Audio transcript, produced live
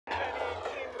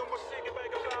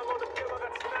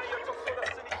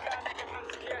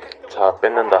다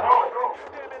뺏는다.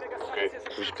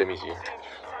 90 데미지.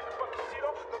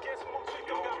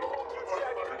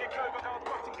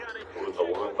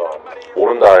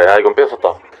 모른다. 야, 이건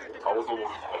뺏었다.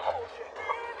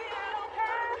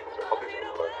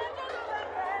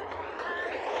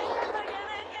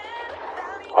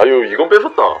 아유, 이건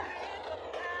뺏었다.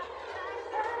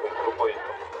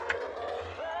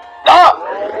 아!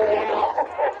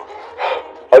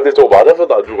 아, 근데 저거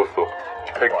맞아서도 안 죽었어.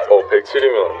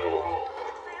 107이면 안 죽어.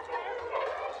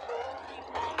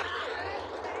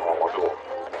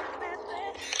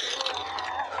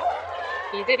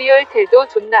 이즈리얼 텔도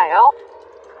좋나요?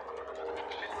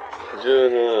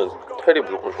 이즈는 텔이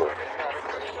무조건 좋아요.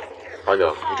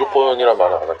 아니야, 무조건이란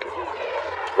말은 안 할게.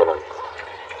 불안하니까.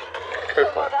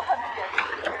 텔파.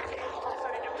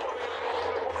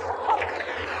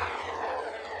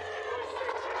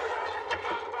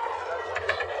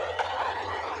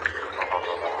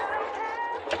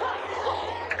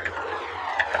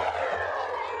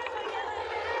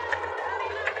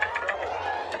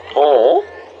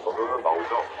 연우는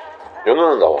나오죠?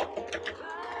 연우는 나와.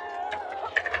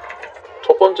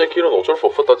 첫 번째 킬은 어쩔 수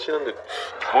없었다 치는데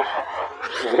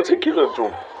두 번째 킬은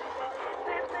좀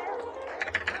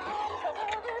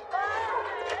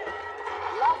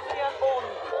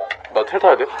나 텔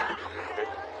타야 돼?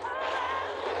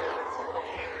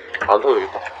 안 타도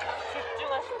되겠다.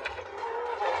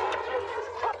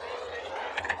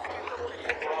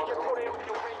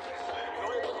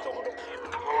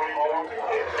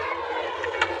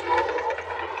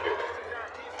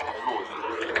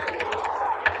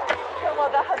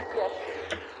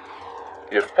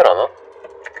 얘 스펠 안 와?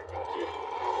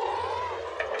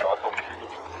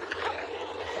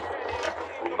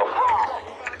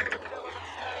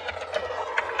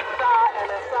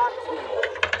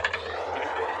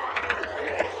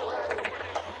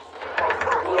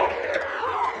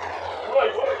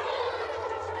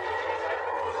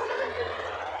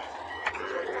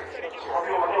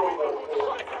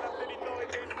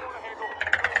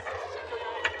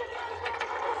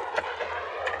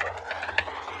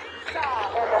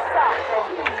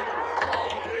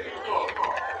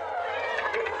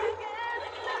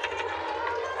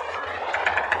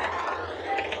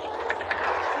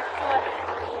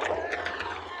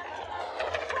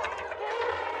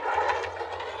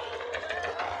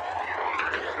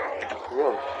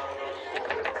 그러면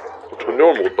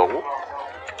전령을 먹었다고?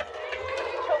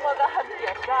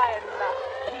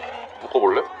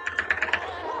 묶어볼래?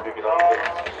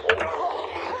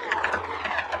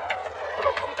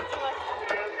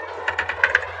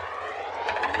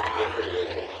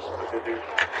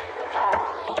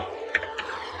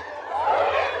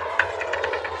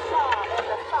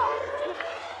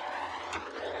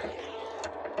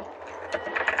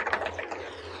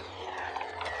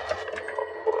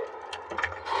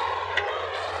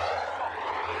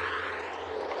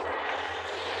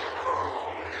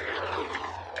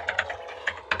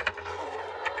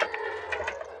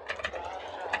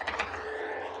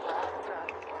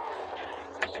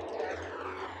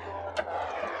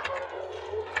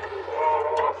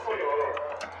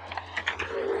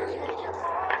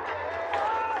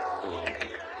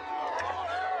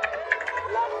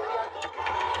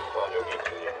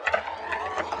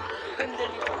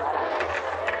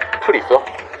 풀 있어?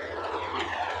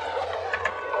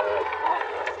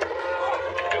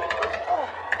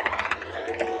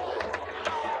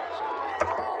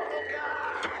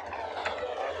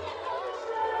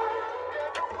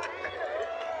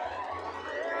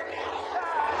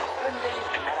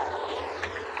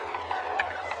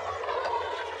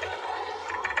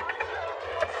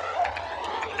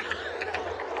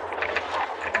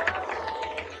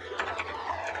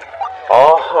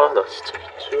 아, 나 진짜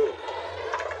미쳐.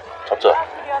 잡자.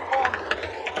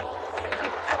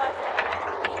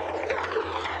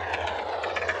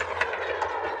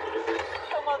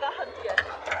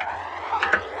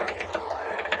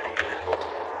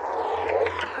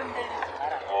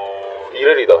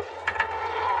 이렐이다.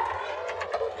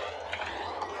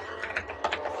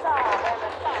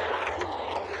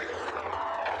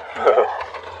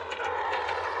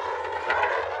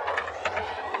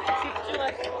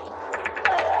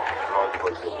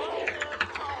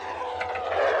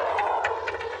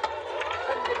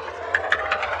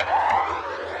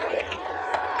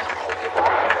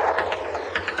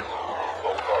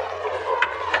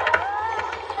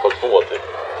 더 좋은 것 같아.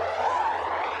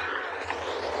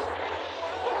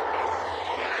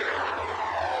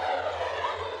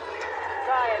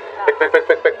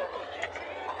 빽빽빽빽빽.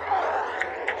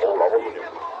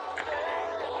 마법문이야.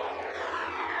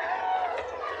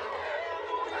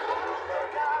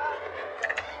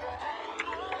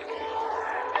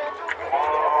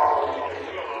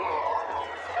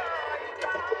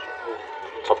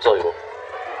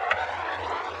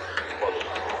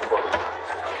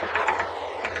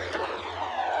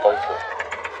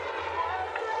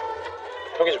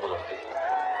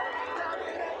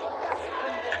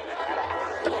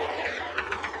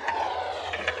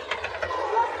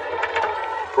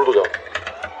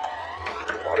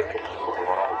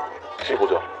 혹시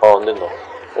보자. 아, 안 된다.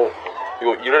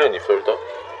 이거 이래는 있어, 일단.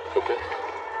 이렇게.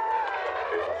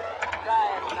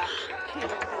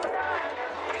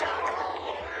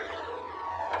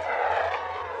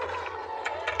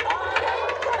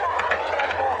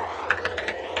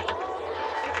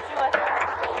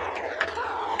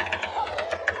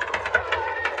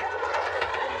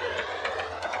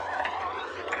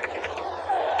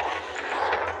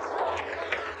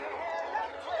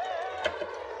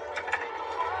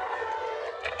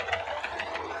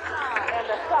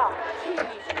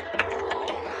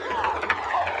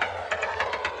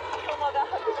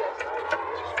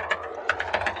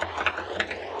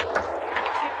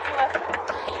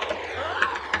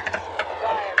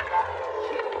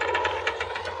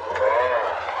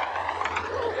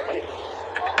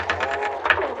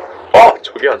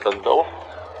 저게 안 닿는다고?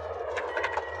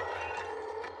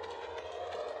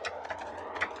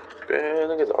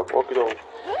 빼는 게 나을 것 같기도 하고.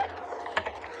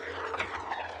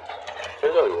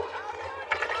 빼자, 이거.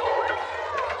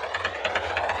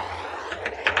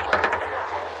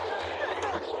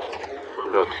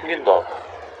 야, 튕긴다.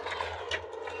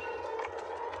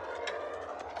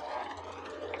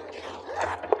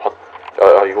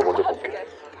 야, 이거 먼저 볼게.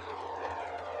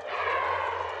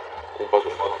 공 빠져.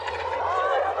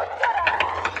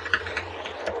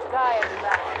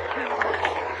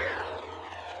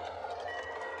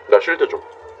 나 쉴드 좀.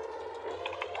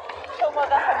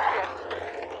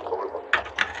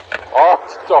 아,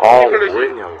 진짜. 아, 뭐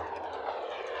했냐, 이거.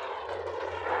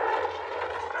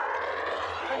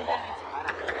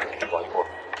 많이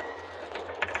먹었어.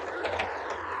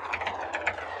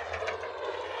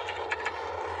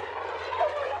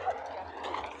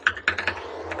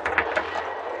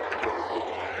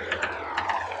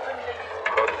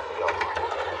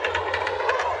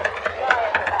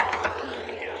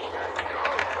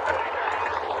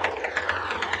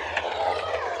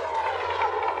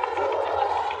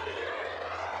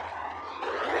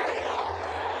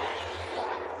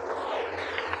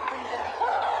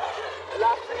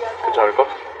 괜찮을까?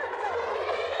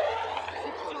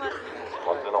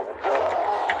 안 되나 뭐.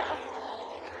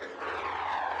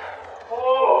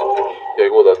 야,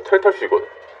 이거 나 텔 탈 수 있거든.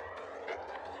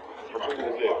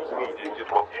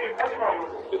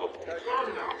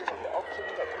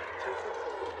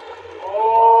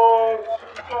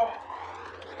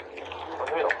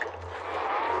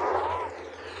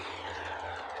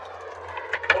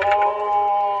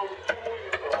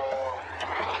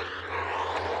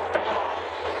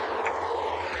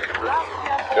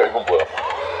 야, 이건 뭐야?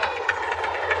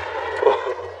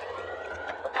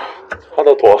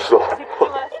 하나 더 왔어. 맞아.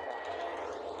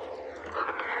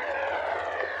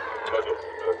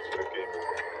 지금 게임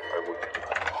알고 있지.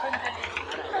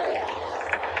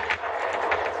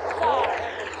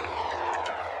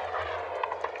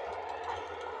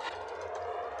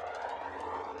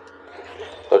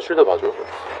 나 쉴드 봐줘.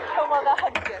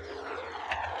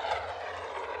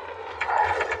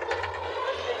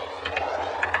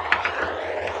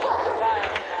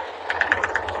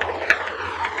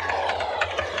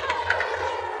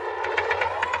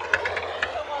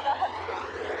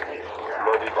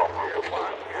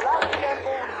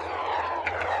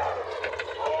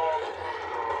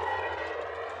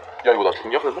 야, 이거 나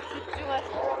죽냐, 설마?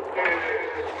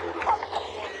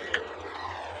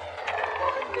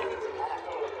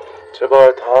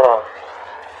 제발 닿아라.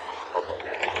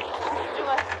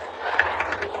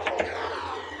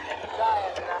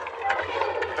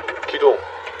 기둥.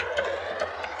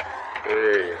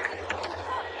 에이.